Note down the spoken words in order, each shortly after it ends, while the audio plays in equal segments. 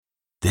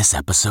This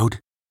episode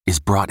is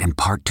brought in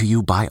part to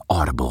you by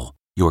Audible,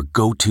 your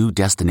go-to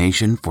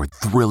destination for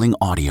thrilling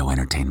audio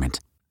entertainment.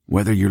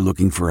 Whether you're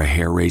looking for a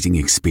hair-raising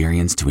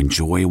experience to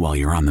enjoy while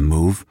you're on the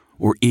move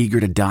or eager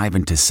to dive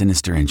into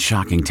sinister and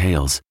shocking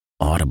tales,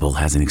 Audible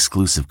has an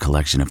exclusive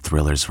collection of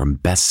thrillers from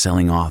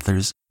best-selling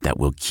authors that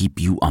will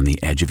keep you on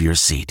the edge of your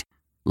seat.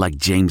 Like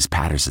James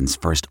Patterson's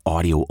first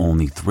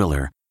audio-only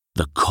thriller,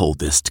 The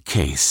Coldest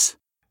Case.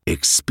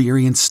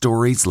 Experience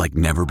stories like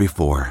never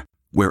before,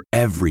 where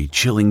every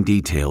chilling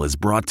detail is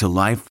brought to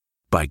life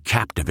by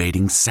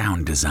captivating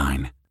sound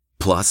design.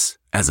 Plus,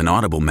 as an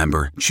Audible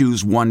member,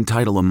 choose one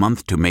title a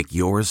month to make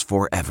yours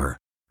forever.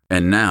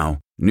 And now,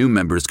 new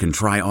members can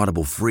try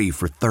Audible free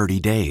for 30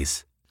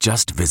 days.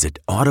 Just visit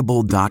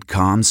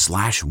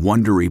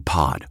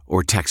audible.com/WonderyPod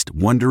or text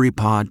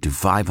WonderyPod to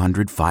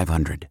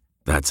 500-500.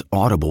 That's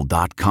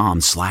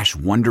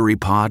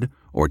audible.com/WonderyPod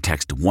or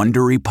text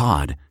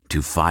WonderyPod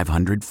to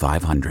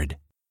 500-500.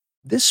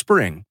 This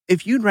spring,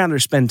 if you'd rather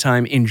spend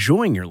time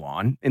enjoying your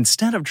lawn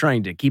instead of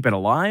trying to keep it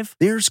alive,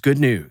 there's good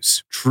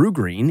news.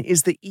 TruGreen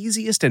is the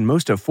easiest and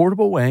most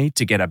affordable way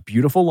to get a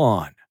beautiful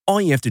lawn. All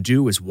you have to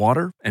do is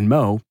water and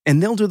mow,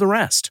 and they'll do the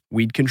rest.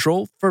 Weed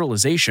control,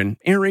 fertilization,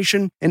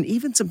 aeration, and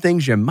even some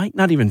things you might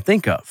not even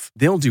think of.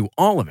 They'll do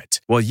all of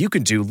it, while you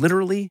can do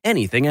literally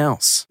anything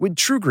else. With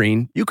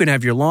TruGreen, you can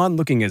have your lawn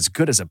looking as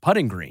good as a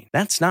putting green.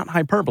 That's not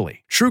hyperbole.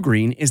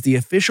 TruGreen is the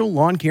official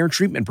lawn care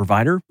treatment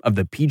provider of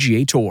the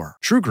PGA Tour.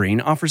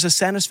 TruGreen offers a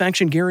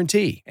satisfaction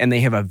guarantee, and they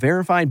have a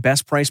verified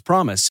best price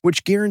promise,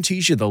 which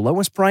guarantees you the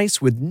lowest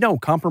price with no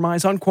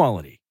compromise on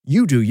quality.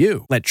 You do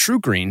you. Let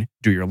TruGreen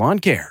do your lawn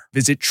care.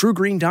 Visit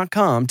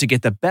TruGreen.com to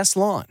get the best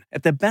lawn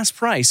at the best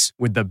price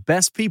with the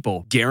best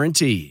people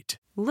guaranteed.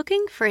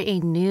 Looking for a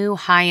new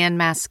high-end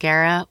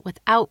mascara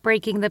without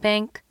breaking the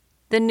bank?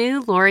 The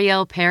new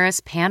L'Oreal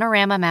Paris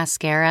Panorama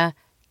Mascara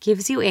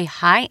gives you a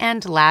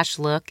high-end lash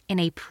look in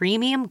a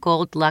premium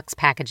gold luxe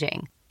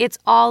packaging. It's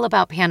all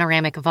about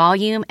panoramic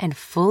volume and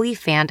fully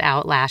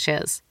fanned-out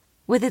lashes.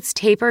 With its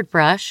tapered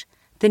brush,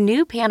 the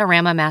new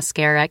Panorama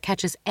Mascara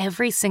catches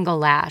every single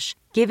lash,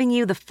 giving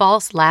you the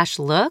false lash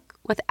look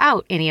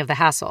without any of the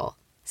hassle.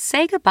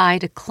 Say goodbye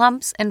to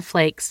clumps and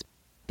flakes,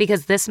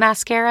 because this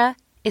mascara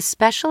is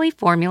specially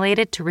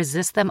formulated to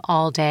resist them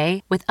all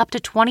day with up to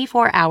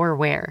 24-hour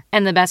wear.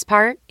 And the best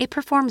part? It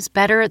performs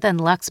better than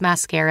Luxe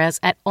mascaras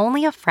at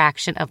only a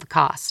fraction of the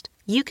cost.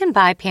 You can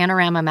buy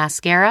Panorama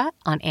Mascara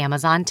on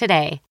Amazon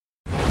today.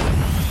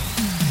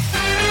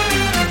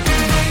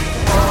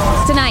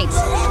 Tonight,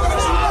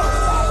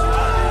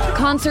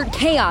 concert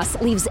chaos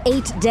leaves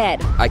 8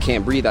 dead. I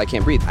can't breathe. I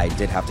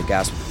did have to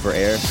gasp for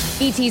air.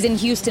 ET's in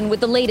Houston with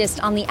the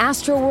latest on the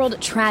Astroworld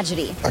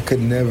tragedy. I could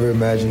never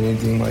imagine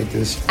anything like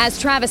this. As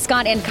Travis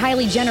Scott and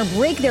Kylie Jenner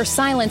break their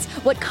silence,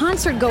 what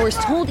concertgoers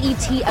told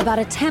ET about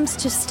attempts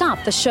to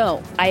stop the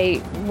show.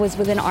 I was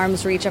within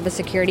arm's reach of a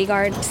security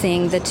guard,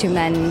 seeing the two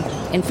men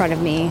in front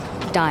of me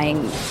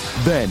dying.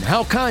 Then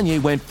how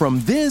Kanye went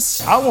from this,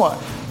 I want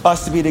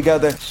us to be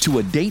together, to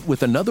a date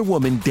with another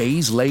woman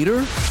days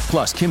later,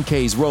 plus Kim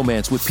K's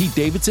romance with Pete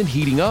Davidson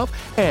heating up,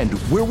 and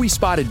where we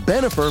spotted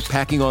Bennifer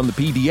packing on the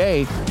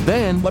PDA.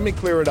 Then let me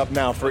clear it up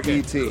now for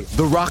ET.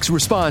 The Rock's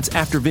response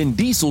after Vin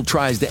Diesel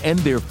tries to end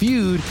their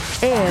feud,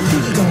 and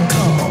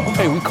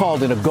hey, we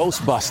called in a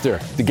Ghostbuster.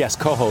 The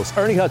guest co-host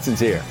Ernie Hudson's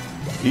here.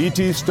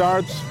 ET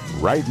starts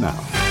right now.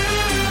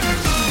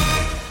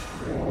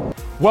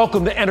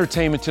 Welcome to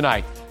Entertainment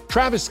Tonight.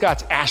 Travis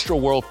Scott's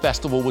Astroworld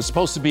Festival was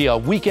supposed to be a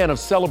weekend of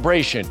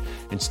celebration.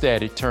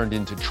 Instead, it turned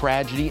into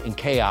tragedy and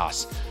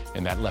chaos,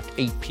 and that left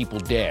 8 people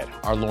dead.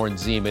 Our Lauren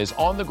Zima is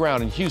on the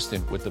ground in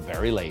Houston with the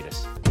very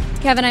latest.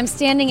 Kevin, I'm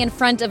standing in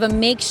front of a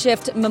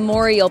makeshift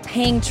memorial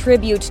paying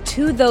tribute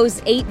to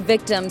those 8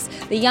 victims,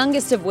 the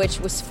youngest of which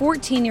was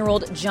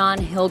 14-year-old John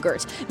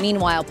Hilgert.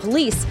 Meanwhile,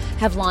 police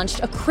have launched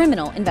a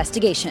criminal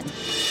investigation.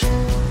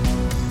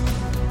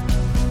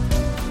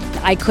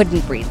 I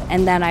couldn't breathe,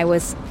 and then I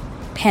was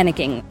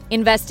panicking.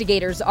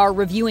 Investigators are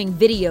reviewing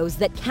videos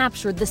that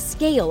captured the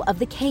scale of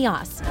the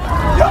chaos.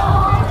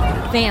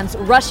 Fans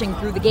rushing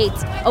through the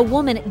gates, a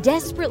woman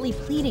desperately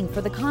pleading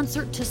for the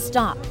concert to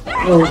stop.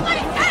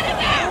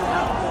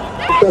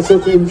 That's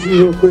okay with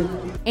you real quick.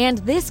 And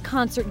this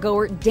concert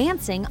goer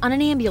dancing on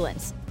an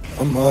ambulance.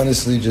 I'm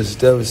honestly just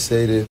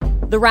devastated.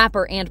 The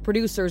rapper and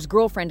producer's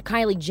girlfriend,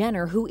 Kylie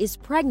Jenner, who is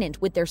pregnant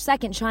with their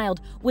second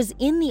child, was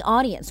in the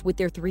audience with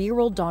their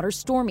 3-year-old daughter,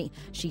 Stormy.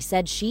 She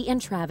said she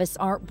and Travis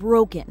are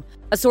broken.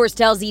 A source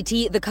tells ET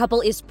the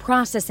couple is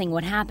processing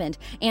what happened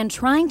and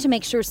trying to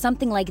make sure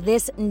something like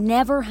this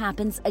never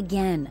happens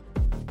again.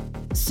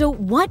 So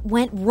what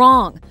went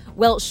wrong?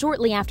 Well,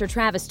 shortly after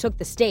Travis took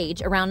the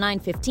stage, around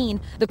 9:15,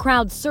 the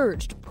crowd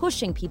surged,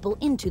 pushing people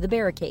into the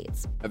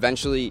barricades.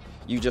 Eventually,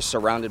 you're just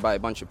surrounded by a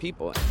bunch of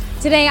people.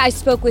 Today, I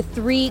spoke with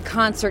 3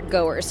 concert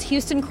goers,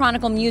 Houston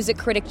Chronicle music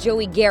critic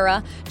Joey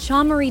Guerra,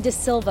 Cha Marie Da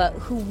Silva,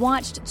 who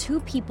watched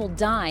 2 people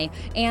die,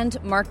 and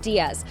Mark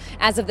Diaz.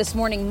 As of this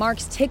morning,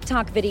 Mark's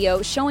TikTok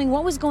video showing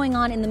what was going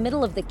on in the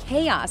middle of the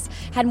chaos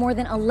had more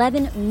than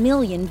 11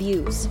 million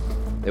views.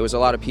 There was a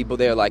lot of people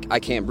there like, I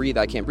can't breathe,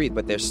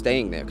 but they're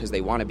staying there because they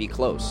want to be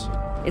close.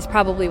 It's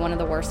probably one of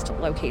the worst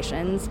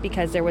locations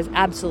because there was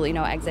absolutely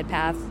no exit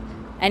path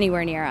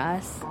anywhere near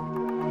us.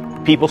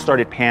 People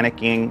started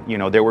panicking. You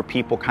know, there were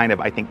people kind of,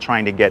 I think,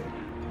 trying to get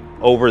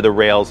over the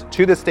rails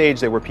to the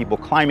stage. There were people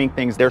climbing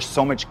things. There's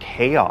so much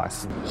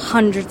chaos.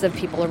 Hundreds of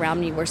people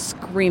around me were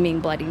screaming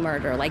bloody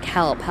murder, like,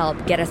 help,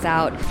 help, get us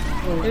out.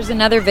 There's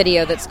another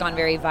video that's gone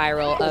very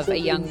viral of a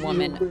young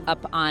woman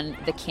up on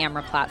the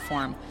camera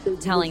platform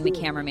telling the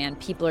cameraman,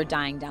 people are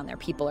dying down there,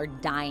 people are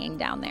dying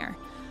down there.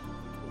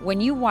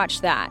 When you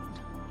watched that,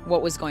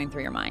 what was going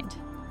through your mind?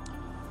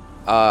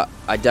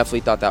 I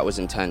definitely thought that was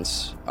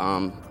intense.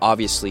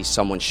 Obviously,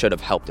 someone should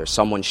have helped her.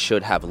 Someone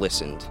should have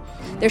listened.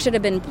 There should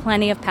have been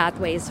plenty of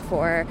pathways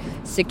for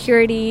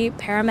security,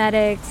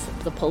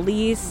 paramedics, the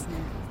police,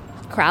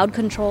 crowd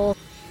control.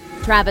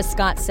 Travis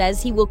Scott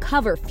says he will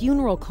cover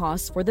funeral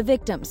costs for the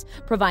victims,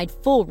 provide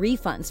full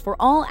refunds for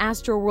all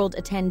Astroworld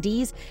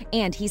attendees,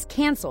 and he's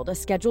canceled a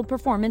scheduled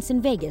performance in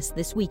Vegas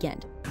this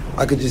weekend.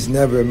 I could just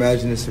never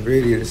imagine the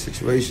severity of the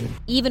situation.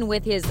 Even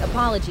with his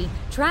apology,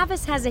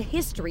 Travis has a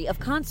history of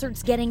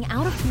concerts getting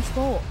out of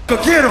control. Go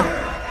get him!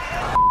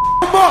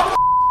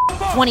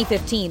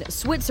 2015,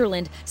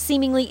 Switzerland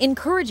seemingly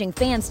encouraging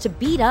fans to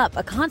beat up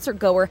a concert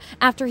goer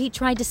after he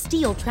tried to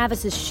steal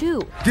Travis's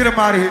shoe. Get him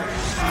out of here.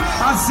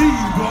 I see you,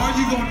 boy.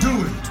 You gonna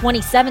do it.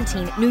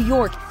 2017, New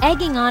York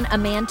egging on a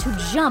man to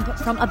jump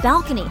from a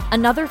balcony.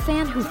 Another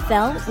fan who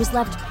fell was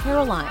left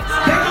paralyzed.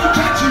 They gonna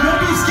catch you.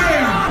 Don't be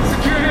scared.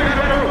 Security.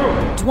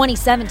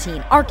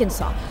 2017,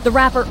 Arkansas, the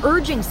rapper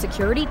urging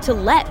security to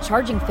let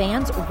charging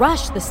fans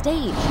rush the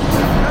stage.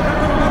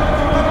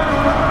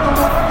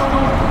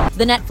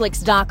 The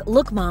Netflix doc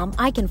Look Mom,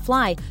 I Can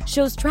Fly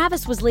shows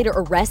Travis was later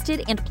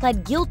arrested and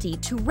pled guilty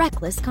to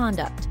reckless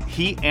conduct.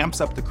 He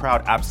amps up the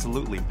crowd,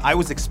 absolutely. I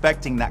was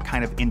expecting that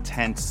kind of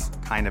intense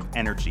kind of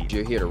energy.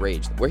 You're here to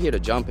rage. We're here to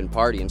jump and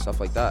party and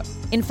stuff like that.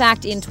 In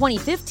fact, in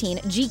 2015,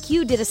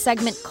 GQ did a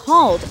segment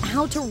called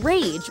How to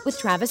Rage with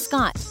Travis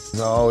Scott.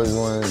 I always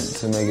wanted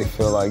to make it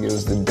feel like it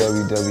was the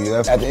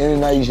WWF. At the end of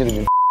the night, you should have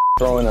been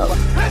throwing up.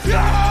 Let's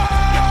go!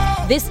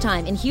 This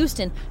time in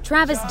Houston,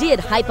 Travis did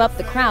hype up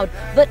the crowd,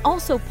 but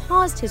also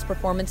paused his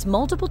performance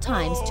multiple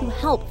times to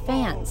help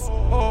fans.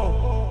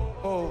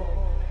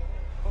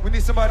 We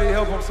need somebody to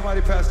help him.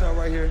 Somebody passed out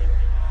right here.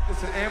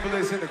 It's an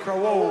ambulance in the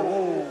crowd.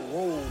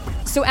 Whoa.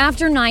 So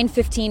after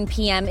 9:15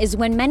 p.m. is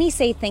when many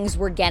say things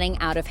were getting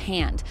out of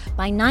hand.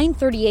 By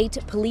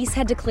 9:38, police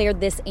had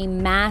declared this a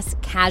mass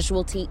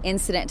casualty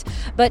incident.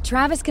 But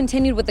Travis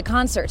continued with the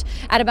concert.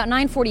 At about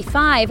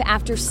 9:45,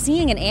 after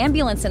seeing an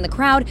ambulance in the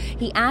crowd,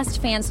 he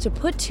asked fans to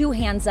put two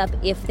hands up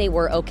if they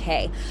were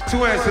okay.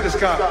 Two hands to the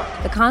sky.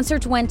 The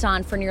concert went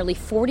on for nearly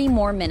 40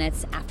 more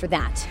minutes after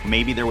that.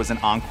 Maybe there was an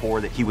encore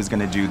that he was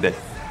going to do that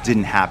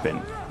didn't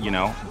happen, you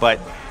know? But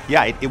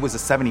yeah, it was a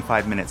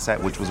 75-minute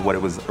set, which was what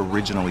it was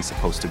originally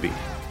supposed to be.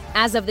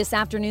 As of this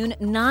afternoon,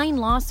 9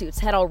 lawsuits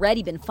had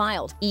already been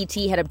filed. ET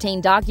had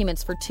obtained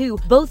documents for 2,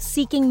 both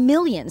seeking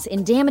millions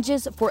in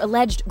damages for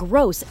alleged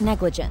gross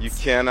negligence. You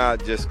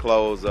cannot just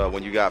close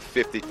when you got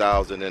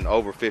 50,000 and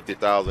over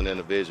 50,000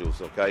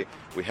 individuals, okay?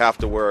 We have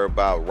to worry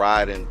about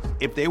riding.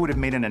 If they would have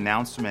made an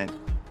announcement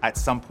at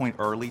some point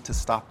early to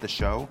stop the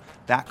show,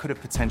 that could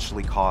have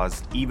potentially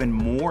caused even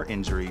more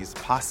injuries,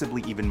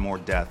 possibly even more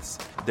deaths.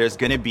 There's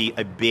gonna be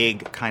a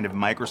big kind of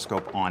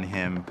microscope on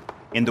him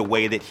in the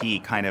way that he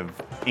kind of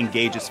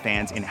engages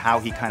fans, in how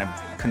he kind of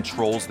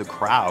controls the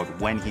crowd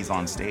when he's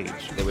on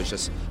stage. There was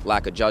just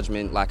lack of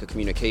judgment, lack of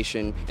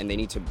communication, and they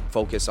need to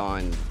focus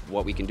on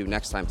what we can do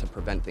next time to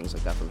prevent things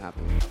like that from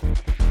happening.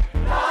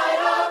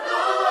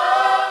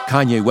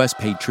 Kanye West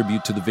paid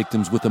tribute to the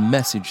victims with a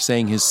message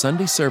saying his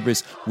Sunday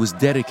service was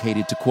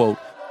dedicated to, quote,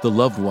 the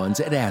loved ones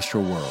at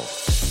Astroworld.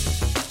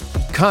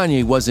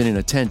 Kanye wasn't in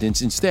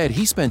attendance. Instead,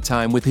 he spent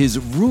time with his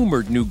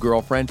rumored new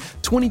girlfriend,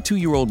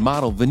 22-year-old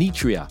model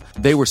Venetria.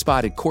 They were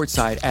spotted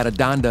courtside at a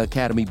Donda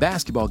Academy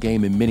basketball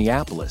game in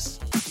Minneapolis.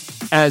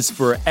 As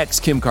for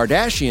ex-Kim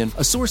Kardashian,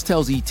 a source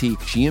tells ET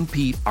she and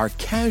Pete are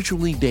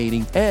casually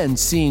dating and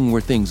seeing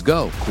where things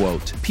go.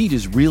 Quote, Pete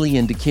is really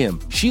into Kim.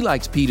 She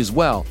likes Pete as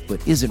well,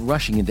 but isn't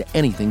rushing into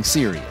anything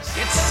serious.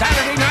 It's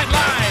Saturday Night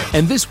Live!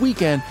 And this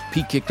weekend,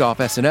 Pete kicked off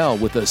SNL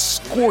with a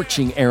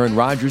scorching Aaron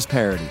Rodgers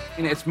parody.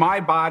 It's my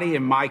body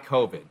and my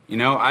COVID. You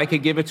know, I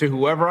could give it to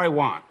whoever I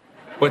want.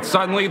 But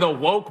suddenly the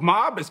woke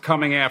mob is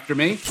coming after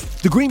me.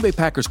 The Green Bay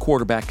Packers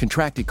quarterback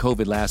contracted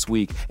COVID last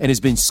week and has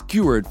been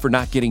skewered for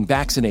not getting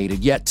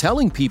vaccinated, yet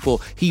telling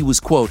people he was,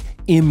 quote,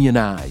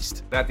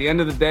 immunized. At the end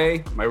of the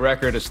day, my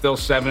record is still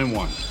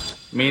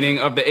 7-1. Meaning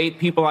of the 8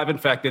 people I've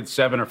infected,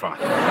 7 are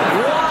fine.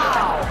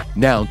 Wow!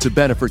 Now to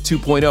Bennifer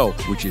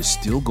 2.0, which is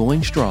still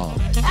going strong.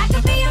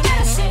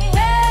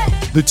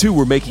 The two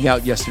were making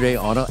out yesterday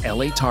on a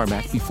LA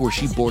tarmac before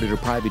she boarded her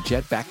private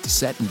jet back to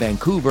set in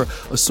Vancouver.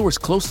 A source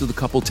close to the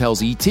couple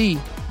tells ET,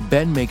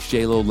 Ben makes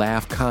J-Lo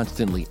laugh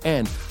constantly,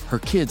 and her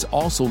kids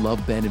also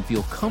love Ben and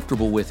feel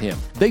comfortable with him.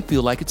 They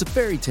feel like it's a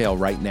fairy tale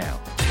right now.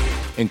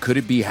 And could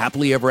it be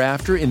happily ever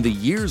after in the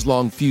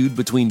years-long feud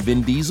between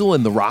Vin Diesel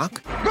and The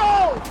Rock?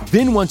 Go!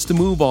 Vin wants to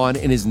move on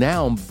and is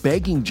now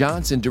begging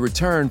Johnson to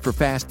return for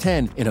Fast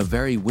 10 in a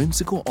very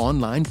whimsical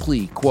online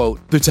plea. Quote,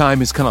 "The time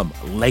has come.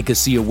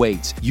 Legacy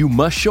awaits. You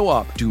must show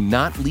up. Do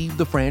not leave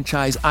the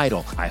franchise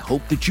idle. I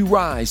hope that you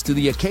rise to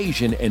the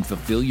occasion and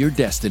fulfill your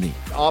destiny."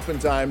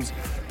 Oftentimes,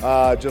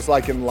 just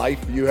like in life,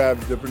 you have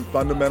different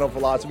fundamental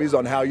philosophies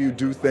on how you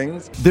do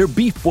things. Their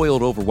beef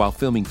boiled over while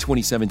filming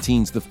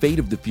 2017's The Fate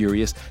of the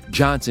Furious.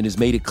 Johnson has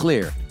made it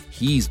clear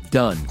he's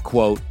done.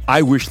 Quote,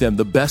 "I wish them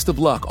the best of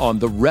luck on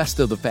the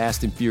rest of the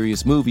Fast and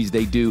Furious movies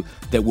they do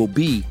that will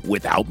be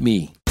without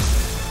me."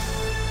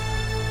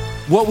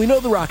 Well, we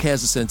know The Rock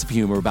has a sense of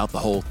humor about the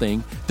whole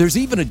thing. There's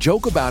even a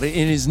joke about it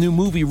in his new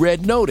movie,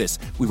 Red Notice.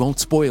 We won't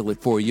spoil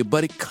it for you,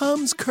 but it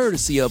comes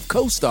courtesy of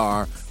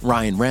co-star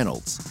Ryan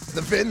Reynolds.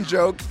 The Vin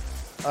joke,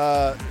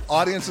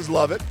 audiences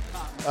love it.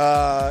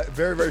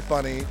 Very, very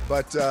funny,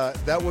 but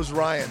that was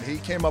Ryan. He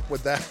came up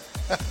with that.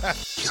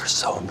 You're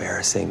so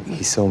embarrassing.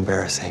 He's so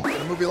embarrassing. In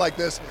a movie like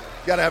this,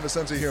 you gotta have a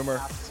sense of humor.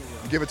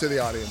 Give it to the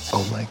audience.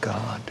 Oh my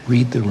God.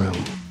 Read the room.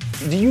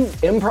 Do you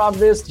improv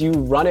this? Do you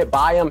run it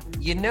by him?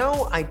 You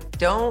know, I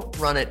don't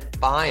run it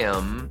by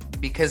him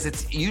because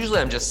it's usually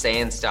I'm just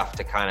saying stuff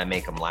to kind of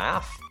make him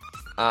laugh.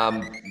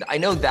 I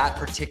know that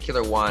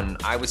particular one,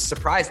 I was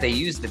surprised they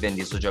used the Vin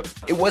Diesel joke.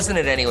 It wasn't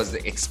at anyone's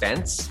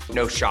expense.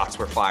 No shots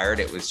were fired.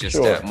 It was just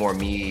more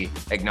me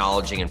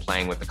acknowledging and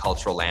playing with the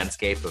cultural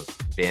landscape of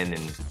Vin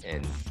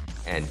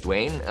and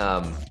Dwayne.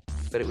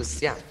 But it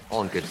was,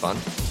 all in good fun.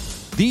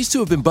 These two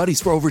have been buddies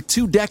for over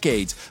 2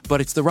 decades,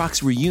 but it's The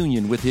Rock's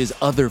reunion with his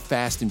other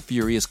Fast and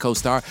Furious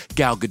co-star,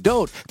 Gal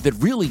Gadot, that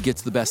really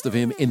gets the best of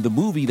him in the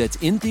movie that's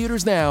in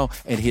theaters now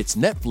and hits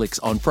Netflix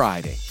on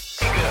Friday.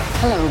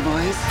 Hello,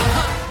 boys.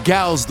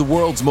 Gal's the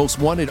world's most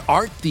wanted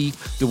art thief.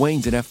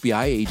 Dwayne's an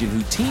FBI agent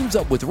who teams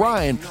up with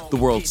Ryan, the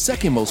world's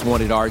second most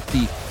wanted art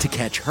thief, to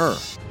catch her.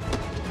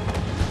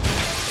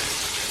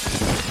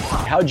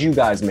 How'd you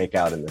guys make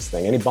out in this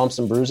thing? Any bumps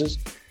and bruises?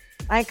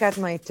 I cut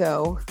my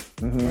toe,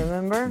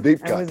 remember?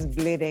 Deep cut. I was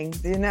bleeding.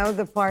 Do you know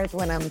the part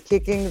when I'm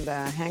kicking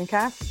the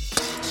handcuff?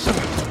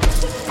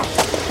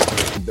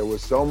 There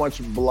was so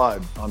much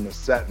blood on the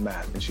set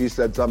mat, and she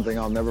said something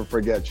I'll never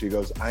forget. She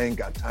goes, "I ain't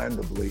got time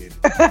to bleed."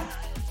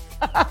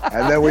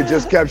 And then we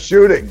just kept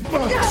shooting.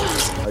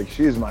 Like,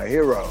 she's my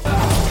hero.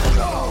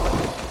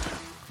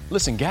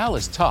 Listen, Gal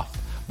is tough,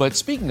 but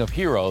speaking of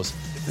heroes,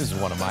 this is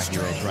one of my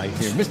heroes right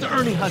here. Mr.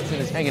 Ernie Hudson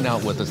is hanging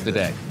out with us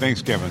today.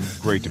 Thanks, Kevin.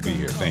 Great to be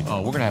here. Thank you. Oh,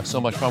 we're going to have so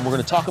much fun. We're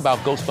going to talk about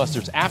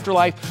Ghostbusters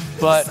Afterlife,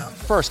 but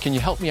first, can you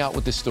help me out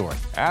with this story?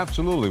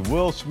 Absolutely.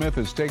 Will Smith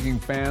is taking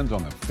fans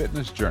on a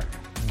fitness journey.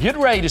 Get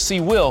ready to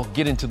see Will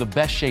get into the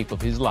best shape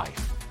of his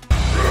life.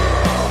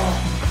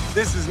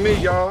 This is me,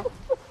 y'all.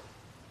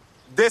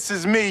 This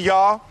is me,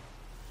 y'all.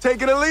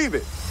 Take it or leave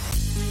it.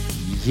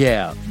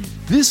 Yeah,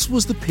 this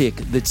was the pic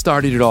that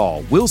started it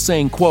all. Will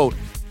saying, quote,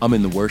 "I'm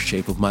in the worst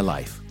shape of my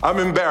life." I'm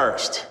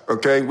embarrassed,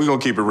 okay? We're gonna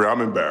keep it real.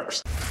 I'm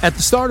embarrassed. At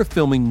the start of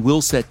filming,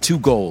 Will set 2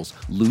 goals,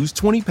 lose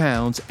 20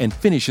 pounds and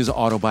finish his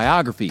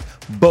autobiography,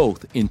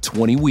 both in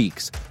 20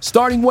 weeks.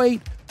 Starting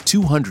weight,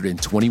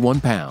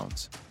 221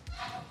 pounds.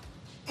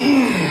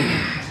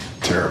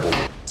 Terrible.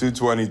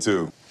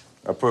 222.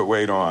 I put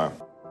weight on.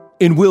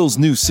 In Will's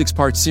new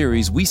 6-part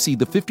series, we see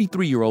the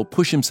 53-year-old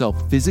push himself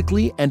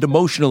physically and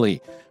emotionally.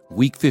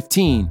 Week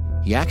 15,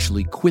 he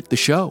actually quit the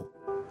show.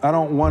 I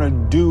don't want to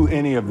do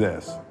any of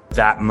this.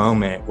 That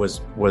moment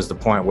was the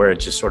point where it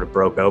just sort of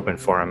broke open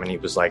for him, and he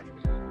was like,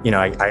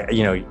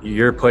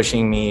 you're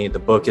pushing me, the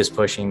book is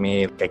pushing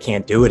me, I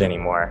can't do it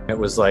anymore. It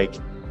was like,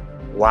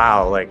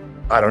 wow, like,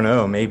 I don't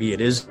know, maybe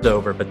it is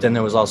over. But then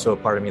there was also a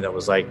part of me that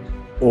was like,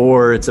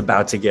 or it's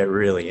about to get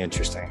really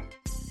interesting.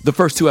 The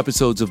first 2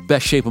 episodes of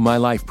Best Shape of My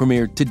Life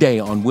premiered today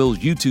on Will's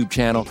YouTube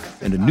channel,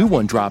 and a new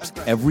one drops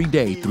every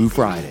day through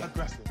Friday.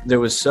 There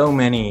was so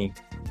many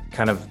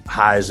kind of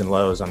highs and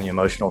lows on the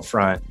emotional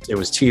front. It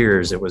was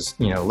tears, it was,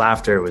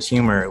 laughter, it was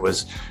humor, it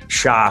was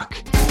shock.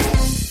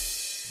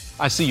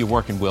 I see you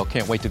working, Will.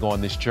 Can't wait to go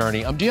on this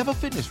journey. Do you have a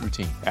fitness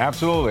routine?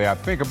 Absolutely. I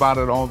think about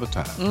it all the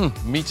time.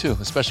 Me too,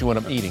 especially when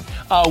I'm eating.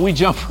 We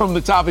jump from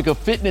the topic of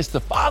fitness to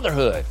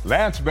fatherhood.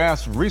 Lance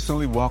Bass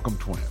recently welcomed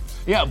twins.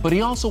 Yeah, but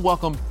he also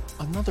welcomed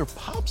another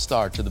pop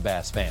star to the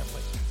Bass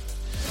family.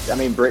 I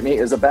mean, Britney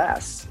is a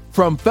Bass.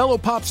 From fellow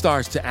pop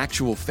stars to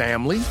actual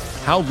family,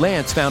 how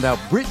Lance found out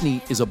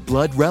Britney is a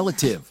blood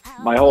relative.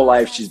 My whole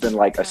life, she's been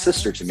like a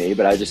sister to me,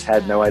 but I just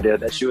had no idea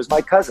that she was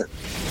my cousin.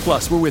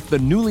 Plus, we're with the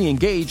newly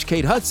engaged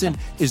Kate Hudson,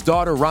 his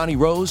daughter Ronnie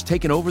Rose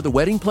taking over the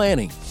wedding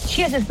planning.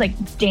 She has this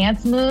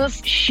dance move.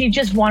 She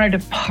just wanted to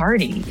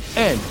party.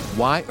 And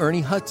why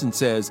Ernie Hudson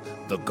says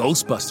the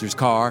Ghostbusters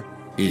car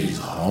is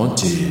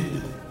haunted.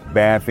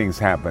 Bad things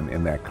happen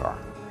in that car.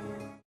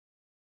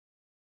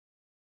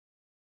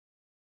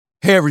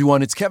 Hey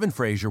everyone, it's Kevin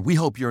Frazier. We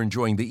hope you're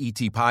enjoying the ET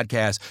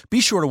podcast.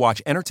 Be sure to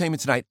watch Entertainment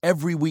Tonight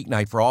every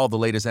weeknight for all the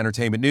latest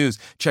entertainment news.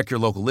 Check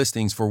your local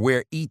listings for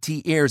where ET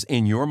airs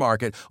in your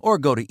market or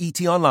go to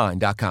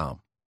etonline.com.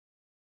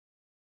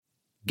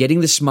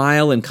 Getting the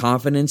smile and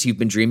confidence you've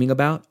been dreaming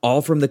about,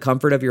 all from the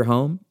comfort of your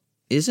home,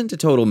 isn't a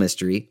total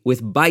mystery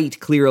with Byte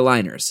clear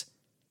aligners.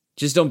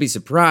 Just don't be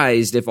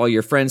surprised if all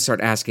your friends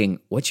start asking,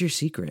 "What's your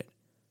secret?"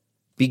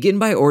 Begin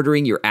by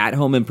ordering your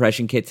at-home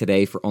impression kit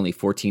today for only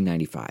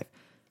 $14.95.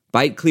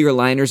 Bite Clear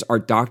aligners are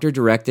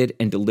doctor-directed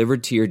and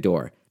delivered to your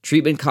door.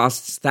 Treatment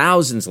costs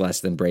thousands less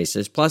than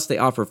braces, plus they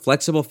offer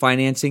flexible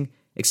financing,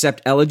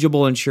 accept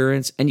eligible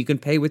insurance, and you can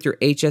pay with your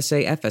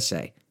HSA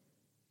FSA.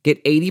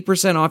 Get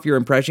 80% off your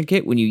impression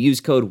kit when you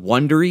use code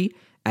WONDERY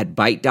at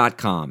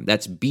Byte.com.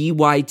 That's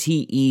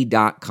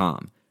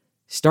BYTE.com.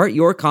 Start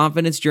your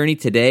confidence journey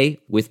today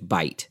with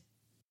Byte.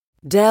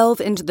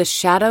 Delve into the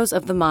shadows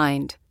of the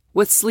mind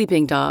with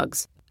Sleeping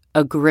Dogs,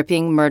 a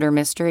gripping murder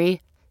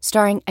mystery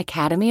starring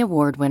Academy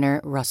Award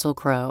winner Russell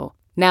Crowe.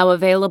 Now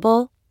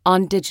available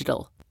on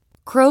digital.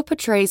 Crowe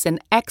portrays an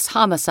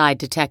ex-homicide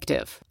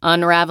detective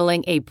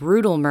unraveling a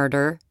brutal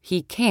murder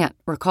he can't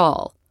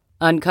recall.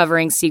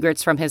 Uncovering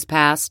secrets from his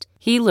past,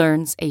 he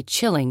learns a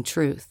chilling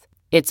truth.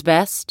 It's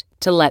best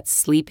to let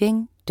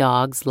sleeping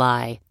dogs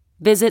lie.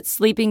 Visit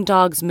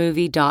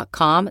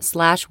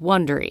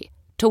sleepingdogsmovie.com/Wondery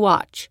to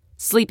watch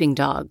Sleeping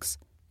Dogs,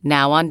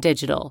 now on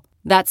digital.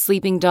 That's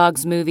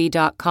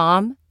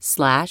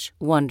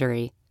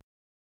sleepingdogsmovie.com/Wondery.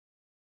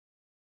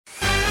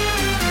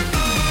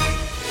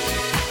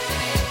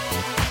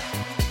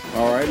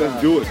 All right,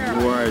 let's do it.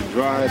 Before I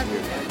drive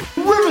here.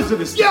 Rivers of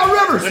this. Yeah,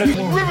 rivers.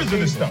 Rivers of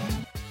this stuff.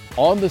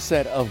 On the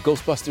set of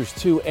Ghostbusters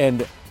 2,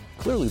 and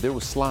clearly there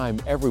was slime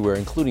everywhere,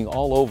 including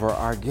all over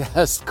our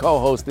guest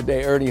co-host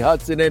today, Ernie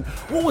Hudson. And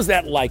what was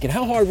that like? And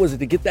how hard was it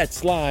to get that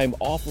slime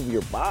off of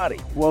your body?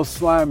 Well,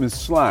 slime is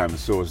slime,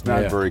 so it's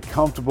not very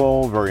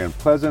comfortable, very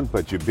unpleasant,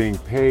 but you're being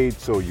paid,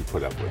 so you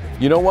put up with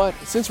it. You know what?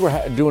 Since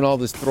we're doing all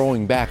this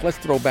throwing back, let's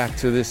throw back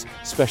to this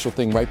special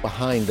thing right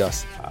behind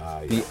us.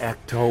 The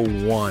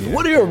Ecto 1. Yeah,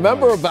 what do you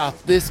remember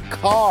about this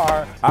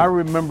car? I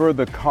remember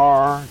the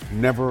car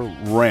never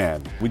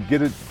ran. We'd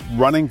get it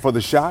running for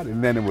the shot,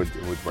 and then it would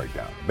break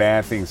down.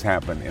 Bad things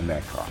happen in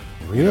that car.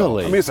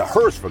 Really? I mean, it's a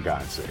hearse, for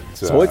God's sake.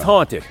 So it's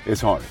haunted. It's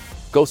haunted.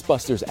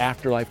 Ghostbusters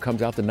Afterlife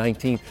comes out the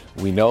 19th.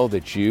 We know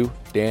that you,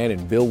 Dan,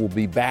 and Bill will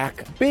be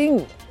back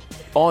being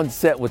on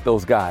set with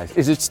those guys.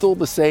 Is it still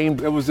the same?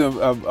 There was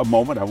a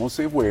moment, I won't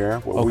say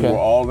where we were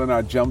all in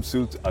our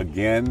jumpsuits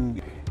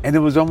again. And it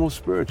was almost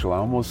spiritual. I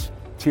almost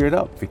teared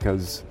up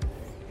because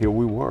here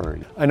we were.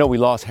 I know we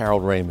lost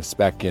Harold Ramis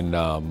back in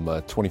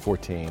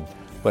 2014,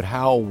 but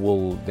how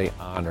will they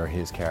honor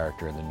his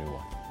character in the new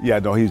one? Yeah,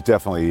 no, he's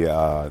definitely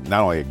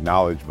not only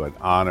acknowledged, but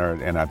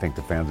honored, and I think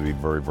the fans will be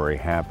very, very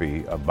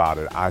happy about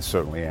it. I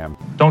certainly am.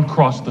 Don't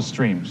cross the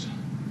streams.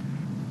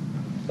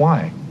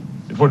 Why?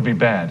 It would be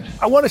bad.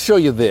 I want to show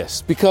you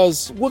this,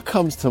 because what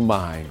comes to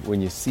mind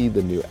when you see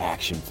the new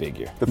action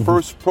figure? The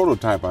first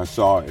prototype I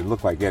saw, it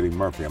looked like Eddie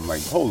Murphy. I'm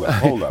like, hold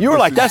up. You were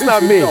like, that's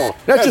not me.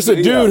 That's just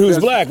a dude who's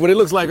black, but it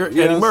looks like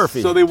Eddie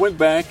Murphy. So they went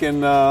back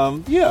and,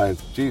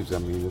 geez, I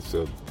mean, it's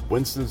a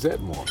Winston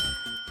Zeddemore.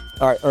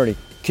 All right, Ernie,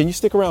 can you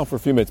stick around for a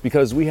few minutes?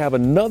 Because we have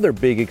another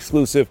big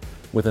exclusive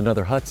with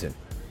another Hudson.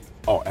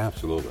 Oh,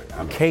 absolutely.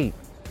 Kate.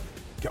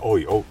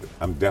 Oh,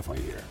 I'm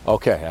definitely here.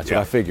 Okay, that's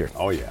what I figured.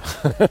 Oh, yeah.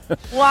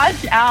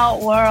 Watch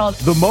out, world.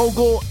 The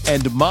mogul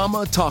and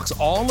mama talks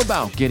all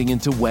about getting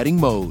into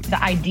wedding mode.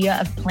 The idea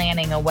of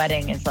planning a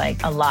wedding is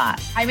like a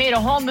lot. I made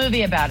a whole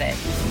movie about it.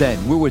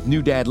 Then we're with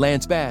new dad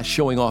Lance Bass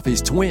showing off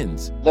his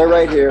twins. They're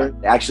right here.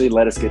 Actually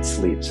let us get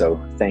sleep,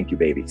 so thank you,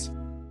 babies.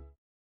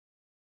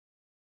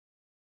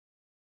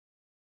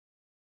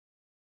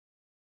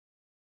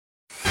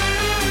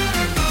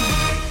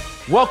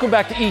 Welcome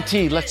back to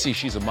E.T. Let's see,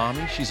 she's a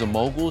mommy, she's a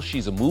mogul,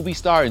 she's a movie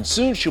star, and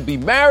soon she'll be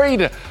married.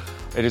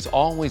 It is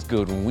always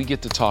good when we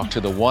get to talk to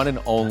the one and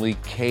only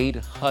Kate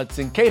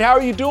Hudson. Kate, how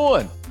are you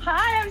doing?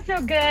 Hi, I'm so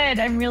good.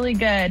 I'm really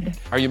good.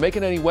 Are you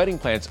making any wedding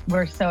plans?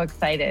 We're so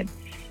excited.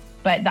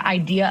 But the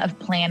idea of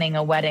planning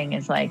a wedding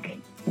is like,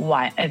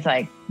 what? It's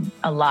like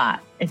a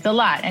lot. It's a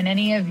lot. And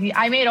any of you,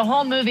 I made a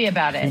whole movie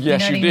about it.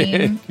 Yes, you know what I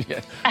did. mean?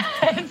 Yes.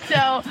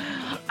 So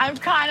I'm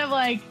kind of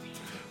like,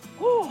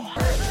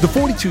 The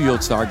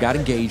 42-year-old star got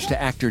engaged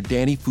to actor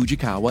Danny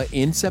Fujikawa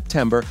in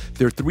September.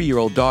 Their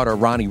 3-year-old daughter,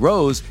 Ronnie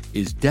Rose,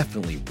 is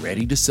definitely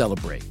ready to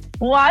celebrate.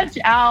 watch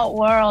out,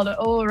 world.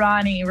 Oh,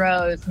 Ronnie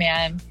Rose,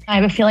 man. I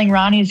have a feeling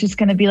Ronnie's just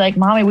going to be like,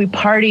 Mommy, we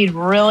partied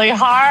really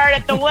hard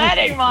at the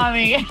wedding,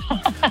 Mommy.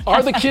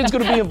 Are the kids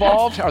going to be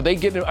involved? Are they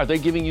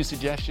giving you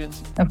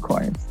suggestions? Of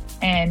course.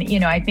 And, you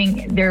know, I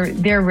think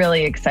they're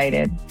really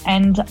excited.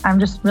 And I'm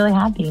just really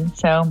happy.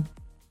 So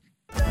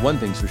one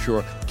thing's for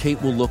sure, Kate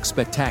will look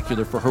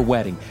spectacular for her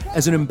wedding.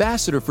 As an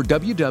ambassador for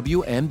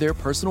WW and their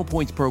personal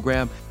points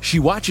program, she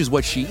watches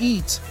what she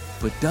eats,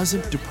 but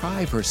doesn't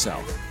deprive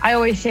herself. I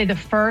always say the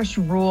first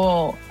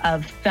rule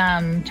of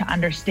thumb to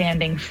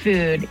understanding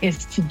food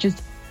is to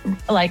just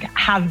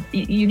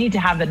you need to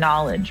have the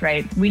knowledge,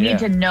 right? We need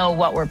to know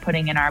what we're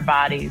putting in our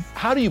bodies.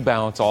 How do you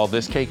balance all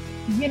this, Kate?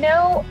 You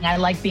know, I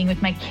like being with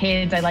my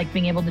kids. I like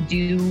being able to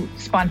do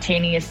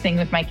spontaneous things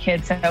with my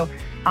kids. So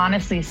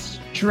honestly,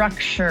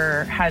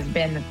 structure has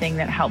been the thing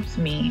that helps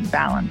me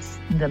balance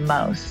the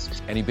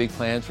most. Any big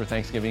plans for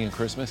Thanksgiving and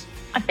Christmas?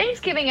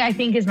 Thanksgiving, I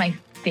think, is my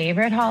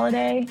favorite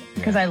holiday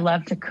because I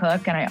love to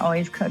cook and I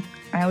always cook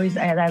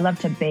I love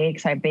to bake,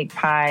 so I bake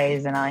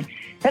pies, and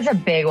that's a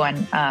big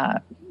one. I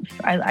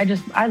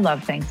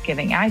love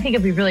Thanksgiving. I think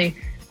it'd be really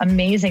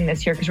amazing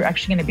this year because we're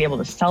actually going to be able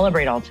to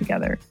celebrate all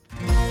together.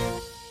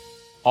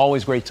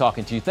 Always great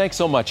talking to you. Thanks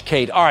so much,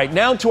 Kate. All right,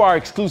 now to our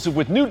exclusive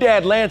with new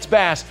dad Lance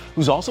Bass,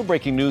 who's also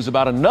breaking news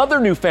about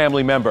another new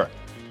family member,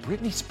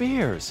 Britney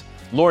Spears.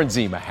 Lauren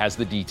Zima has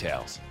the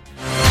details.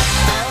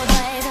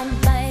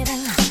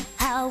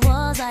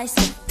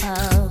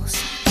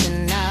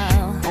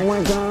 Oh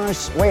my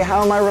gosh. Wait,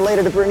 how am I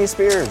related to Britney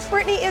Spears?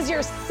 Britney is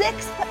your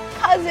 6th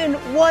cousin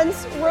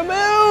once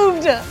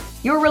removed.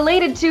 You're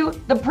related to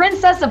the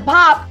princess of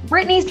pop,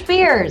 Britney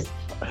Spears.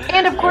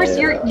 And of course,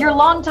 your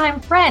longtime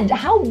friend.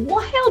 How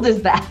wild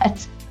is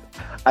that?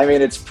 I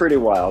mean, it's pretty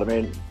wild. I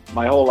mean,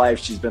 my whole life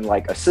she's been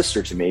like a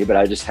sister to me, but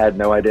I just had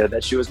no idea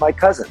that she was my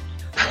cousin.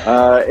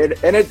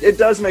 It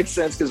does make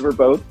sense because we're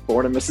both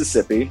born in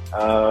Mississippi.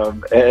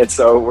 And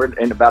so we're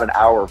in about an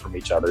hour from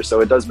each other. So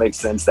it does make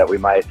sense that we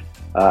might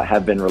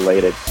have been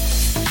related.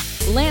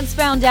 Lance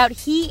found out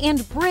he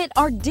and Brit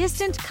are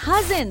distant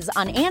cousins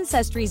on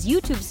Ancestry's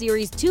YouTube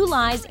series 2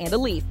 Lies and a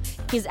Leaf.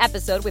 His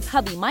episode with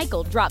hubby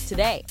Michael dropped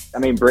today. I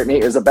mean, Brittany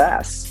is a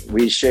Bass.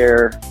 We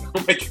share.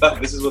 Oh my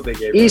God, this is what they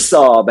gave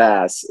Esau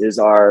Bass is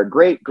our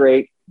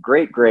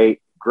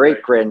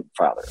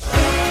great-great-great-great-great-grandfather.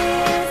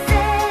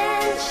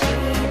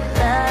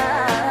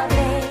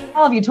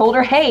 How have you told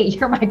her, hey,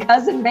 you're my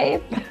cousin,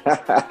 babe?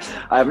 I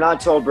have not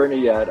told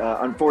Brittany yet.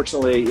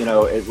 Unfortunately,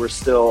 we're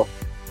still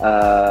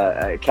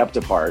kept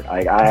apart.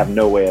 I have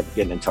no way of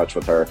getting in touch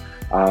with her.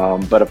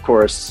 But of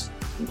course,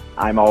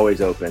 I'm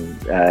always open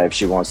if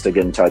she wants to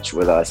get in touch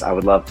with us. I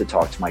would love to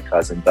talk to my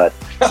cousin, but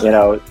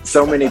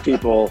so many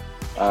people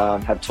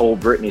have told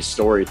Brittany's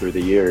story through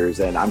the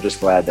years, and I'm just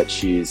glad that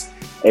she's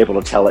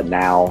able to tell it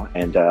now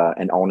and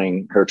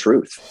owning her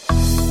truth.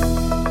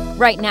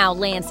 Right now,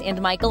 Lance and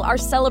Michael are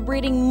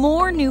celebrating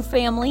more new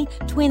family.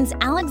 Twins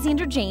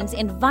Alexander James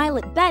and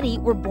Violet Betty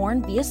were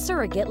born via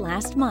surrogate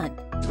last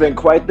month. It's been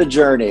quite the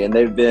journey, and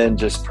they've been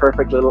just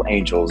perfect little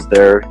angels.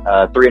 They're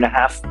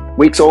 3.5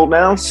 weeks old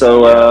now,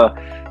 so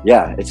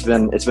it's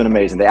been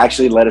amazing. They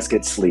actually let us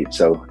get sleep,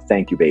 so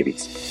thank you,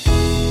 babies.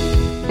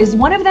 Is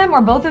one of them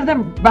or both of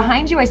them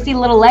behind you? I see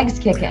little legs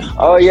kicking.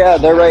 Oh yeah,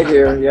 they're right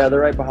here. Yeah,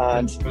 they're right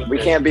behind. We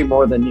can't be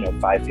more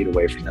than 5 feet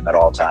away from them at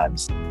all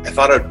times. I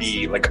thought I'd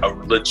be like a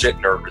legit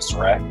nervous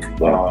wreck.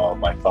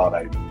 I thought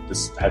I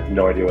just had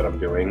no idea what I'm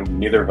doing.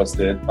 Neither of us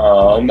did.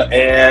 And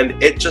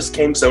it just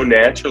came so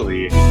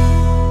naturally.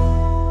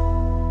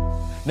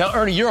 Now,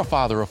 Ernie, you're a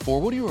father of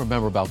 4. What do you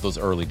remember about those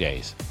early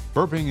days?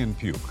 Burping and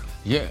puke.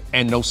 Yeah,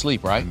 and no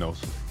sleep, right? No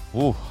sleep.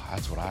 Ooh,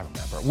 that's what I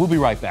remember. We'll be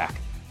right back.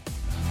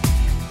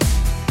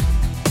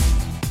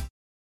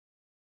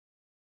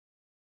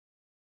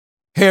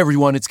 Hey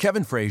everyone, it's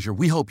Kevin Frazier.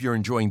 We hope you're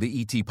enjoying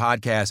the ET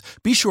podcast.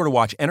 Be sure to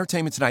watch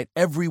Entertainment Tonight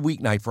every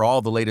weeknight for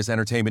all the latest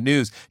entertainment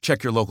news.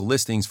 Check your local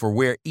listings for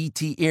where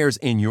ET airs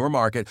in your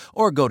market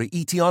or go to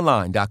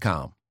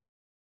etonline.com.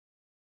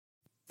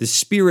 The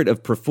spirit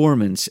of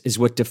performance is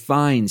what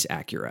defines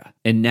Acura,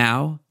 and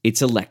now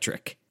it's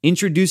electric.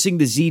 Introducing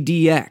the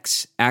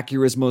ZDX,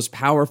 Acura's most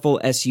powerful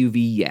SUV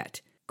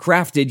yet.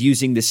 Crafted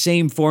using the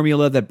same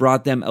formula that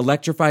brought them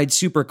electrified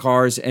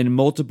supercars and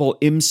multiple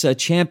IMSA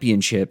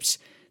championships,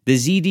 the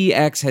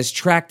ZDX has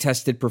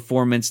track-tested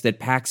performance that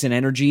packs an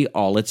energy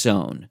all its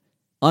own.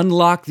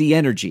 Unlock the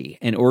energy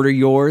and order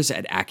yours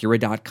at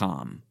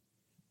Acura.com.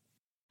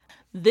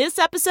 This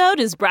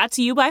episode is brought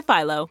to you by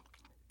Philo.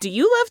 Do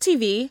you love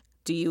TV?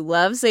 Do you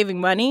love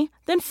saving money?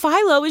 Then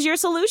Philo is your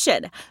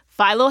solution.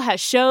 Philo has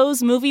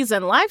shows, movies,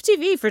 and live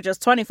TV for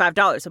just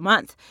 $25 a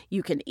month.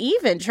 You can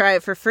even try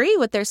it for free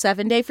with their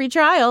 7-day free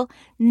trial.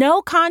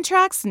 No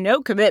contracts,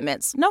 no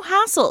commitments, no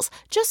hassles.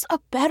 Just a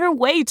better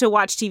way to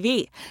watch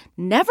TV.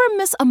 Never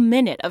miss a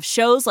minute of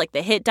shows like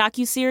the hit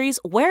docuseries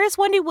Where is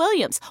Wendy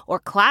Williams? Or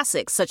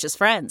classics such as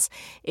Friends.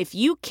 If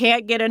you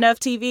can't get enough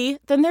TV,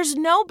 then there's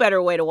no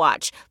better way to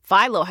watch.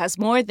 Philo has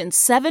more than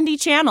 70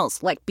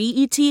 channels like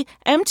BET,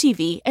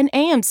 MTV, and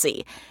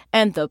AMC.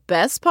 And the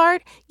best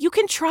part? You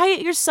can try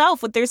it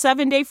yourself with their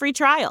 7-day free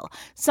trial.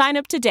 Sign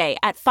up today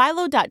at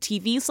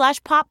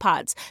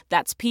philo.tv/poppods.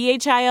 That's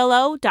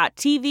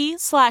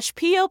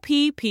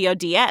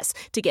philo.tv/POPPODS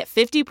to get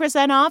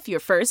 50% off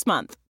your first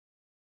month.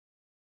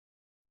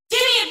 Give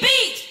me a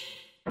beat!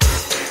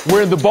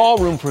 We're in the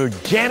ballroom for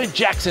Janet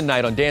Jackson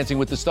night on Dancing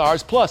with the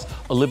Stars. Plus,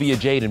 Olivia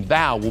Jade and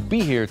Val will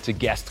be here to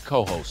guest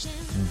co-host.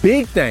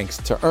 Big thanks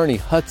to Ernie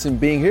Hudson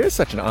being here. It's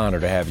such an honor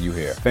to have you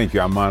here. Thank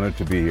you. I'm honored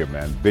to be here,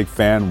 man. Big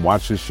fan.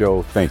 Watch the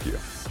show. Thank you.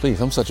 Please,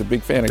 I'm such a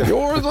big fan of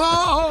yours.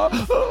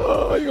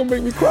 You're going to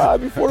make me cry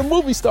before the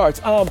movie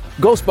starts.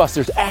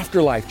 Ghostbusters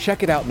Afterlife.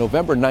 Check it out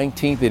November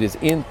 19th. It is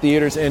in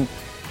theaters. And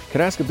can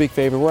I ask a big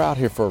favor? We're out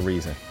here for a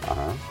reason.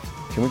 Uh-huh.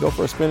 Can we go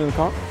for a spin in the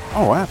car?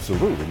 Oh,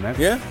 absolutely, man.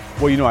 Yeah?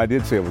 Well, I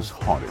did say it was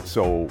haunted,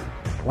 so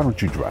why don't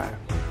you drive?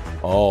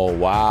 Oh,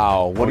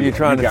 wow. What are you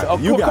trying to say? Oh,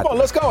 come on,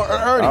 let's go,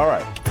 Ernie. All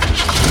right.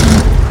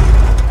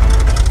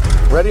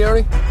 Ready,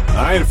 Ernie?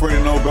 I ain't afraid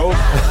of no ghost.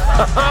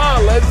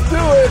 Let's do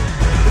it.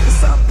 There's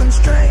something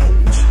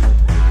strange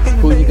in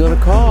Who you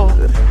gonna call?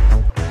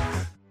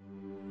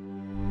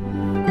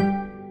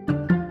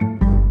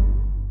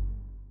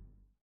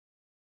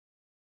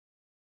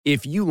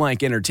 If you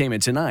like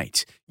Entertainment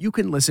Tonight, you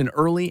can listen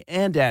early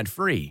and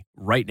ad-free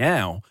right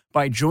now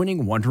by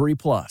joining Wondery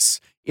Plus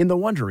in the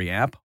Wondery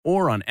app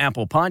or on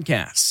Apple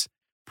Podcasts.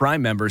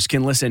 Prime members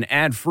can listen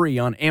ad-free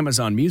on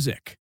Amazon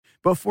Music.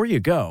 Before you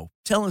go,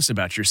 tell us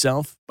about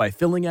yourself by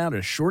filling out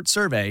a short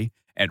survey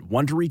at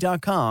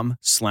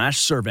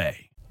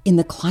Wondery.com/survey. In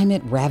the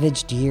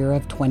climate-ravaged year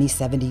of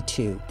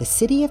 2072, the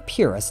city of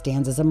Pura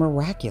stands as a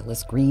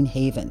miraculous green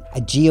haven, a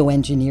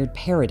geoengineered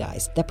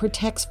paradise that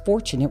protects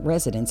fortunate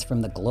residents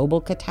from the global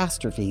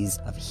catastrophes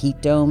of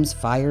heat domes,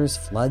 fires,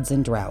 floods,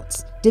 and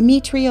droughts.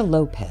 Demetria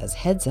Lopez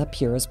heads up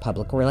Pura's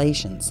public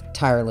relations,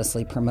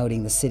 tirelessly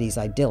promoting the city's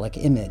idyllic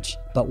image.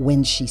 But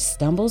when she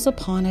stumbles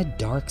upon a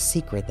dark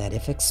secret that,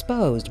 if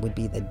exposed, would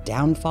be the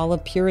downfall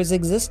of Pura's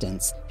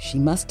existence, she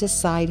must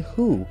decide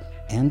who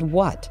and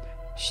what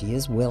she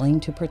is willing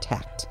to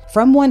protect.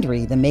 From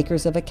Wondery, the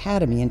makers of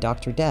Academy and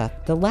Dr. Death,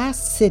 The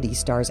Last City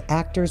stars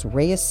actors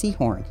Reyes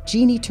Sehorn,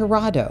 Jeannie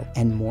Torrado,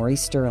 and Maury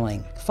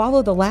Sterling.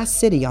 Follow The Last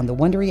City on the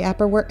Wondery app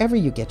or wherever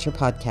you get your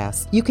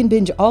podcasts. You can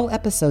binge all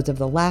episodes of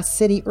The Last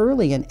City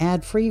early and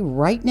ad-free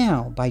right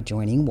now by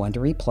joining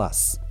Wondery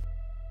Plus.